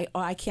interesting.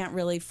 I can't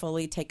really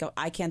fully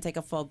I can't take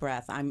a full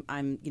breath. I'm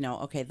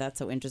okay, that's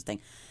so interesting.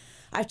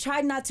 I've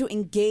tried not to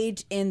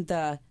engage in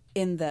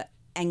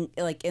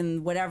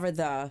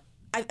whatever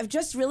I've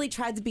just really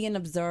tried to be an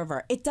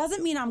observer. It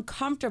doesn't mean I'm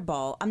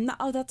comfortable. I'm not.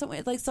 Oh, that's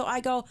what, so I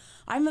go.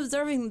 I'm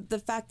observing the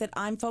fact that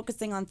I'm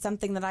focusing on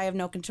something that I have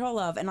no control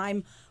of, and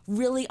I'm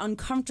really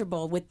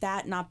uncomfortable with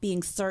that not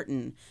being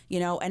certain.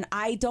 And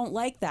I don't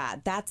like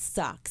that. That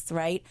sucks,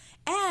 right?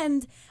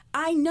 And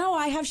I know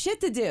I have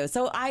shit to do,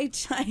 so I'm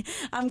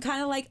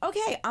kind of like,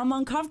 okay, I'm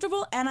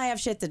uncomfortable and I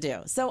have shit to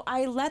do, so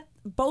I let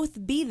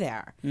both be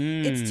there.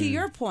 It's to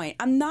your point.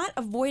 I'm not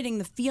avoiding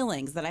the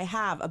feelings that I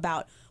have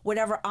about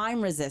whatever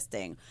I'm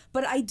resisting,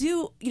 but I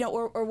do,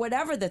 or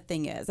whatever the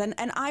thing is, and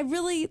I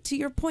really, to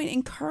your point,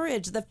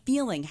 encourage the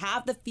feeling.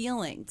 Have the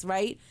feelings,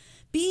 right?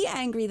 Be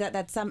angry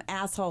that some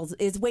asshole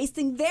is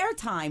wasting their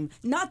time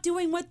not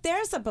doing what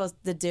they're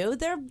supposed to do.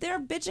 They're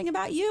bitching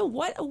about you.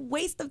 What a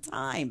waste of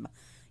time.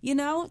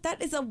 That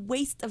is a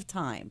waste of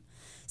time.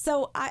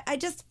 So I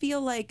just feel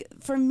like,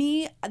 for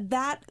me,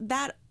 that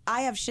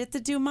I have shit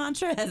to do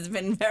mantra has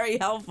been very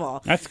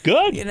helpful. That's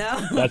good.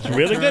 That's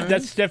really good.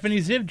 That's Stefanie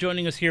Ziev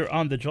joining us here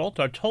on The Jolt.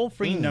 Our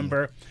toll-free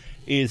number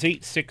is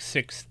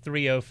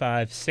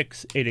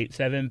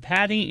 866-305-6887.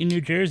 Patty in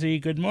New Jersey,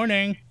 good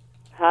morning.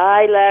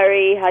 Hi,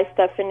 Larry. Hi,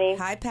 Stephanie.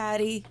 Hi,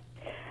 Patty.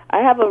 I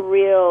have a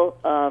real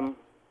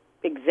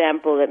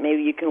example that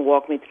maybe you can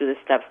walk me through the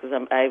steps,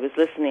 because I was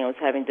listening. I was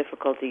having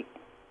difficulty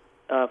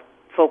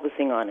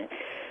focusing on it.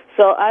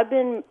 So I've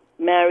been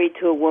married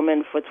to a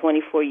woman for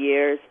 24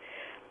 years.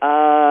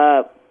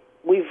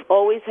 We've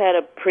always had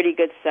a pretty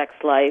good sex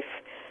life.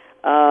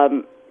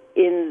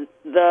 In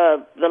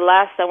the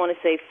last, I want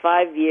to say,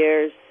 5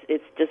 years,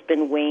 it's just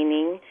been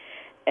waning.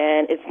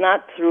 And it's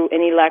not through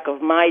any lack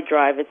of my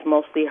drive. It's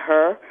mostly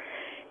her.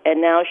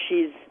 And now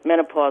she's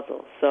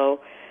menopausal.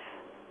 So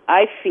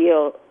I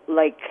feel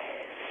like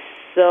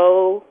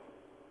so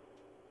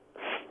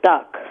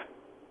stuck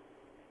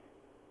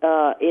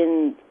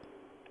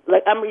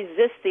like I'm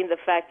resisting the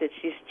fact that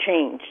she's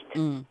changed.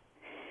 And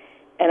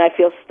I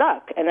feel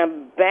stuck. And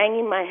I'm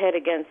banging my head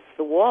against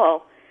the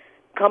wall,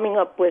 coming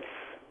up with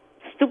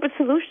stupid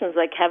solutions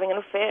like having an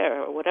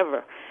affair or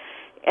whatever.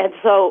 And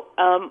so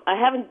I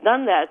haven't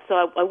done that.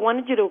 So I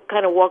wanted you to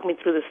kind of walk me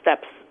through the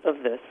steps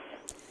of this.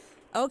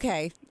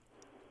 Okay.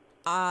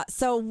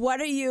 So what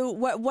do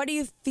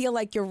you feel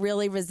like you're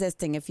really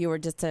resisting? If you were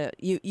just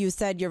you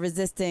said you're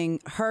resisting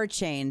her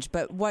change,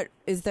 but what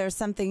is there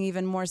something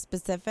even more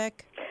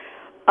specific?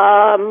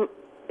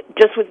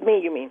 Just with me,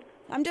 you mean?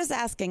 I'm just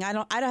asking.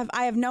 I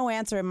have no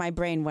answer in my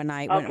brain when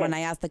I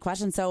ask the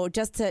question. So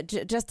just to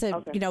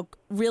Okay.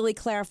 Really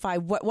clarify,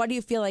 what do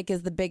you feel like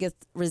is the biggest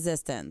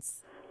resistance?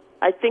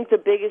 I think the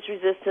biggest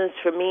resistance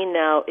for me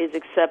now is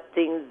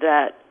accepting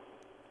that,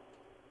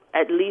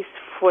 at least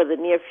for the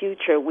near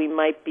future, we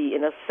might be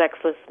in a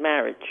sexless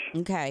marriage.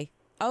 Okay.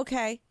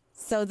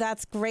 So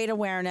that's great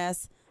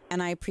awareness,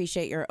 and I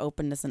appreciate your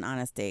openness and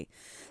honesty.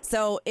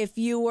 So is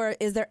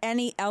there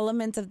any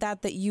element of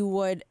that you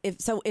would,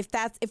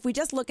 if we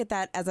just look at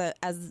that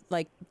as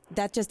like,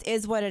 that just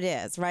is what it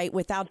is, right?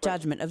 Without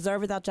judgment,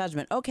 observe without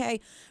judgment. Okay,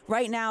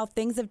 right now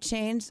things have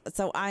changed,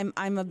 so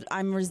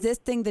I'm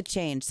resisting the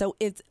change. So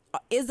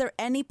is there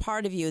any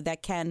part of you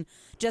that can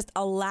just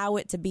allow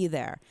it to be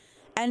there?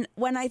 And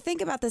when I think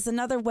about this,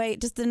 another way,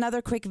 just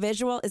another quick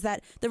visual, is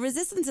that the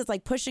resistance is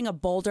like pushing a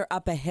boulder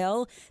up a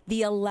hill.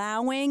 The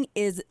allowing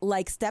is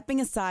like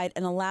stepping aside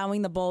and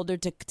allowing the boulder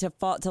to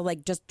fall, to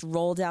like just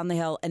roll down the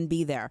hill and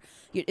be there.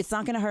 It's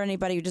not going to hurt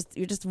anybody.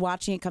 You're just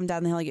watching it come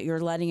down the hill.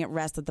 You're letting it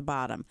rest at the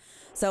bottom.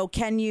 So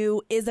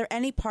is there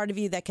any part of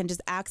you that can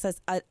just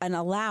access an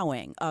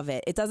allowing of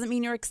it? It doesn't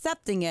mean you're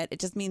accepting it. It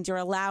just means you're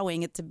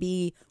allowing it to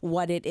be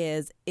what it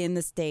is in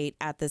the state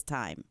at this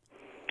time.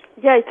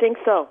 Yeah, I think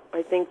so.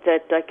 I think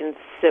that I can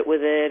sit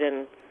with it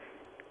and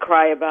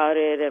cry about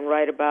it and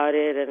write about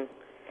it. And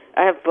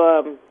I have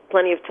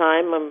plenty of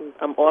time.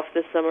 I'm off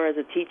this summer as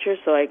a teacher,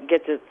 so I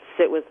get to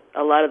sit with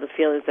a lot of the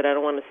feelings that I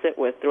don't want to sit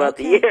with throughout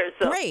the year.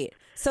 So. Great.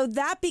 So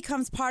that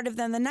becomes part of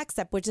then the next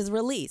step, which is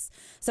release.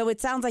 So it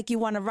sounds like you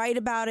want to write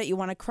about it. You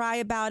want to cry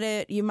about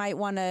it. You might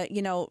want to,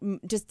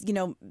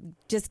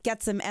 just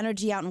get some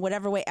energy out in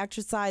whatever way,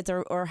 exercise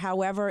or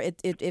however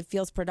it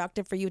feels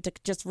productive for you to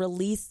just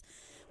release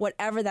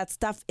whatever that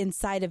stuff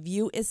inside of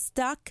you is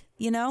stuck,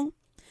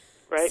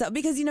 Right. So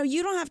because,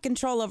 you don't have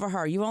control over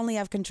her. You only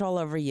have control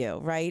over you,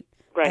 right?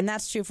 Right. And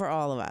that's true for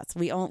all of us.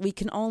 We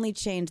can only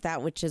change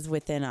that which is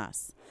within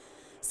us.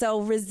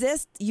 So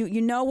resist, you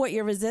know what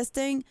you're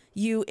resisting.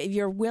 If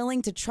you're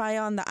willing to try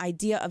on the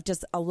idea of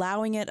just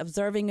allowing it,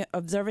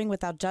 observing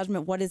without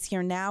judgment what is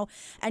here now,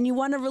 and you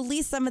want to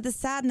release some of the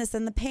sadness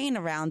and the pain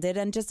around it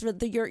and just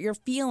your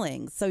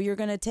feelings. So you're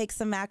going to take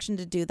some action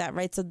to do that,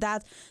 right?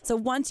 So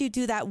once you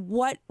do that,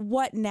 what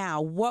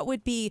now? What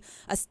would be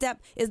a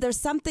step? Is there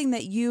something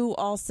that you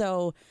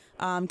also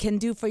can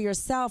do for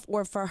yourself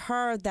or for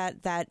her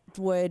that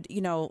would,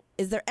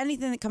 is there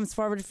anything that comes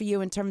forward for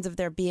you in terms of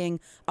there being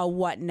a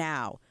what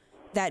now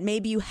that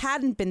maybe you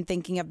hadn't been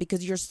thinking of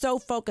because you're so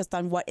focused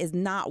on what is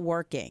not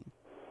working?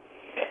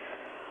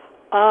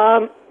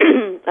 I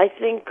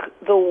think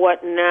the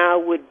what now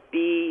would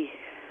be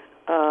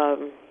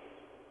to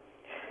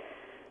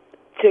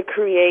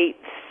create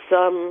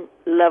some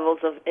levels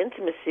of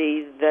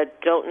intimacy that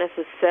don't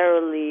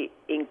necessarily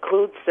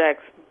include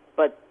sex,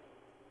 but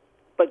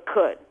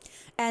could.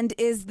 And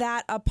is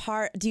that a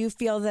part, do you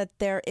feel that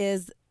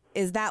is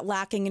that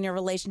lacking in your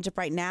relationship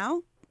right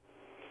now?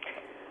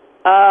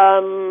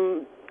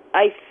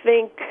 I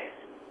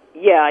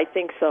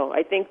think so.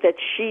 I think that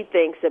she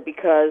thinks that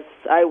because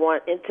I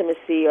want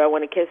intimacy or I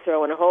want to kiss her, I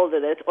want to hold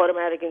her, that it's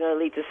automatically going to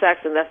lead to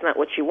sex, and that's not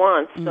what she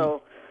wants. Mm.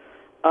 So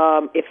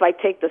if I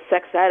take the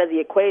sex out of the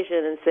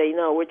equation and say,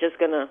 no, we're just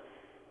going to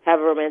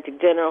have a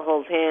romantic dinner,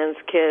 hold hands,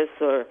 kiss,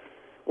 or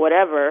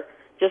whatever,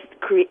 just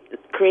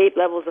create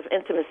levels of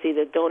intimacy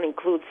that don't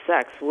include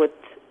sex would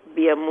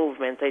be a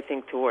movement, I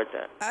think, towards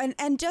that.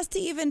 And just to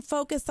even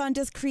focus on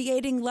just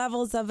creating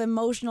levels of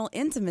emotional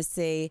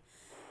intimacy,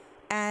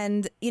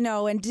 and you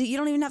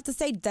don't even have to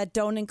say that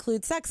don't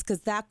include sex,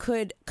 because that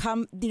could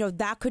come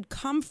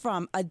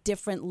from a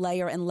different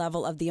layer and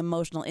level of the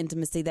emotional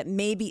intimacy that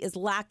maybe is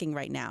lacking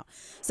right now.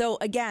 So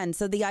again,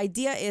 the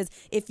idea is,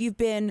 if you've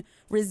been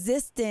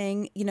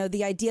resisting,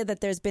 the idea that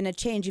there's been a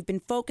change, you've been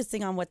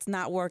focusing on what's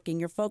not working,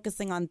 you're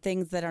focusing on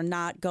things that are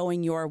not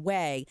going your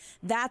way,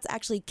 that's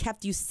actually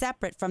kept you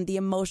separate from the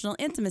emotional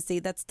intimacy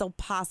that's still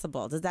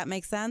possible. Does that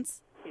make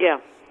sense? Yeah.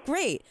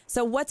 Great.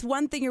 So what's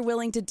one thing you're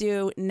willing to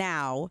do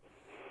now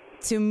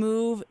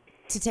to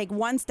take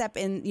one step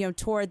in,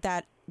 toward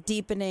that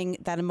deepening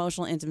that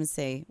emotional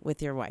intimacy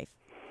with your wife?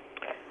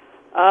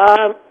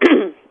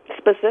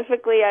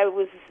 Specifically, I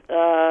was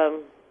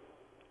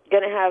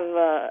going to have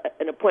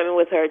an appointment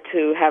with her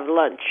to have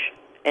lunch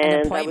And An I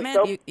was appointment?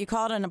 so You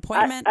call it an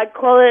appointment? I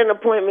call it an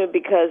appointment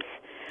because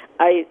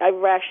I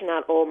ration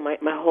out all my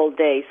whole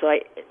day, so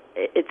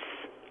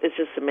it's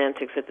just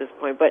semantics at this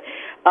point. But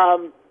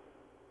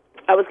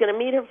I was going to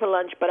meet him for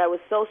lunch, but I was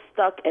so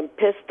stuck and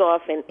pissed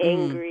off and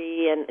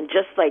angry and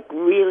just like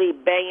really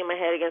banging my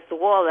head against the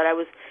wall that I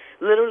was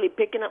literally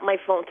picking up my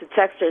phone to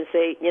text her and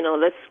say,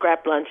 let's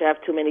scrap lunch. I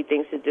have too many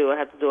things to do. I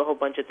have to do a whole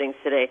bunch of things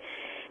today.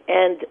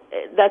 And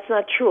that's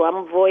not true.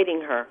 I'm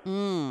avoiding her.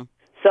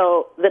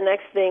 So the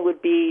next thing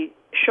would be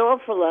show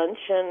up for lunch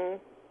and,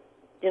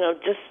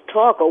 just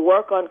talk or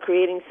work on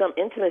creating some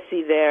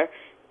intimacy there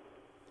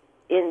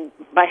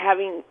by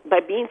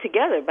being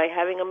together, by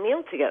having a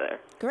meal together.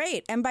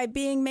 Great. And by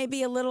being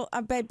maybe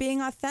by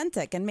being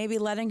authentic and maybe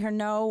letting her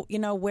know,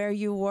 where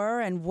you were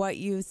and what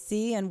you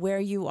see and where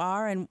you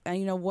are and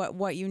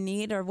what you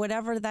need or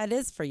whatever that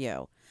is for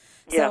you.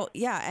 So,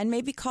 and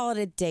maybe call it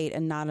a date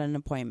and not an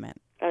appointment.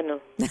 I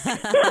know. It's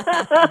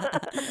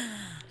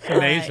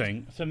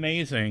amazing. It's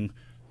amazing.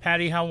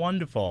 Patty, how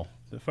wonderful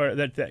for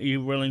that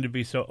you're willing to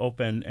be so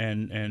open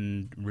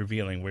and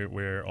revealing.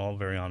 We're all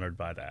very honored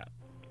by that.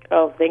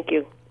 Oh, thank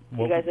you.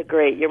 You guys are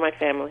great. You're my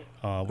family.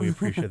 We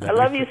appreciate that. I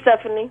love you,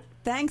 Stephanie.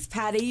 Thanks,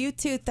 Patty. You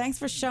too. Thanks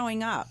for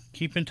showing up.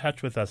 Keep in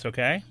touch with us,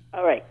 okay?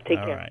 All right. Take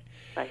care. All right.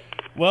 Bye.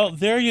 Well,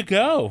 there you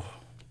go,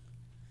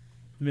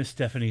 Miss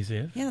Stefanie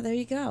Ziev. Yeah, there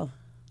you go.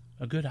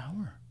 A good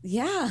hour.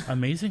 Yeah.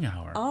 Amazing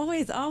hour.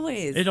 Always.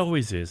 It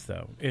always is,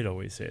 though. It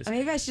always is.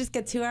 Maybe I should just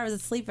get 2 hours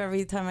of sleep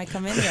every time I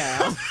come in here.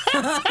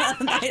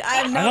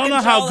 I don't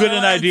know how good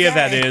an idea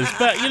that is,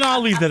 but,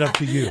 I'll leave that up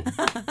to you.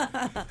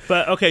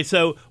 But, okay,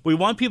 so we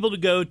want people to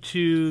go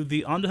to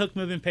the On the Hook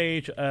Movement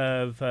page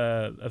of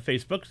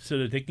Facebook so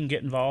that they can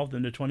get involved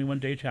in the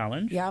 21-day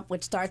challenge. Yep,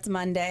 which starts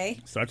Monday.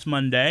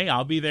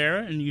 I'll be there,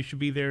 and you should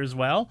be there as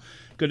well.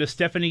 Go to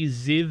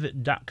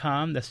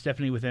StefanieZiev.com. That's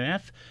Stephanie with an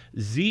F.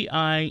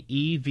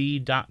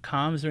 ZIEV.com.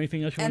 Is there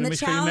anything else you want to make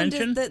sure you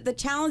mention? The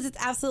challenge is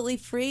absolutely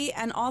free.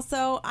 And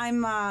also,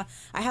 I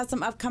have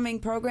some upcoming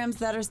programs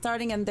that are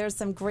starting, and there's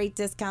some great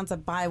discounts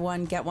of buy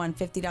one, get one,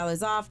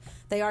 $50 off.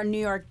 They are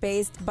New York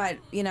based, but,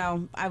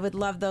 I would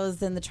love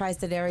those in the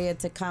tri-state area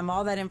to come.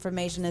 All that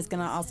information is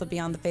going to also be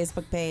on the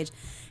Facebook page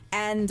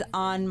and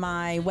on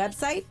my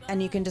website,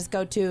 and you can just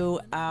go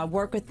to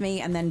Work With Me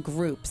and then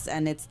Groups,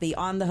 and it's the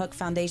On the Hook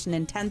Foundation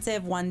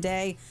Intensive 1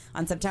 day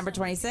on September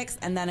 26th,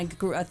 and then a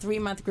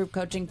 3-month group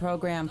coaching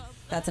program.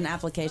 That's an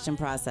application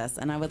process,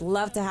 and I would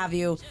love to have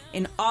you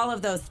in all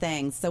of those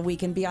things so we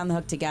can be on the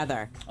hook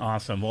together.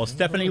 Awesome. Well,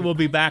 Stephanie will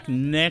be back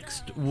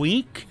next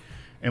week,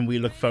 and we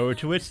look forward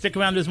to it. Stick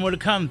around. There's more to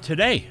come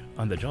today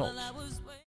on The Jolt.